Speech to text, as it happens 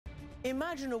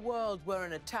Imagine a world where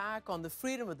an attack on the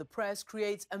freedom of the press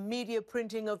creates a media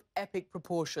printing of epic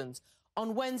proportions.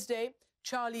 On Wednesday,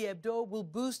 Charlie Hebdo will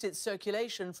boost its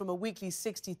circulation from a weekly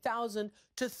 60,000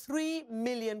 to 3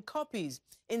 million copies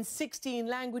in 16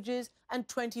 languages and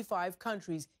 25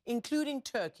 countries, including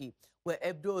Turkey, where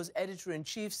Hebdo's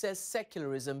editor-in-chief says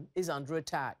secularism is under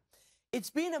attack.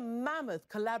 It's been a mammoth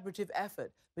collaborative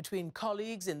effort between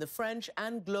colleagues in the French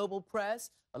and global press,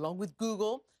 along with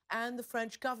Google and the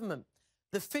French government.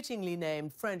 The fittingly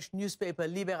named French newspaper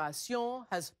Libération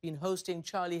has been hosting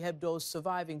Charlie Hebdo's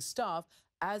surviving staff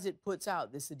as it puts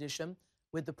out this edition,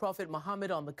 with the Prophet Muhammad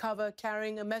on the cover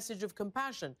carrying a message of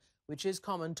compassion, which is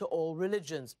common to all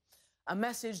religions. A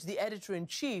message the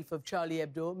editor-in-chief of Charlie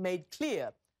Hebdo made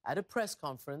clear at a press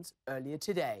conference earlier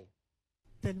today.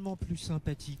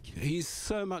 He's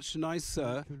so much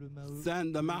nicer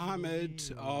than the Muhammad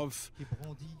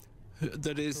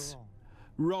that is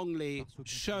wrongly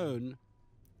shown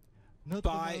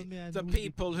by the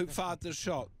people who fired the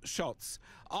shots.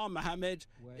 Our Muhammad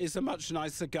is a much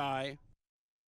nicer guy.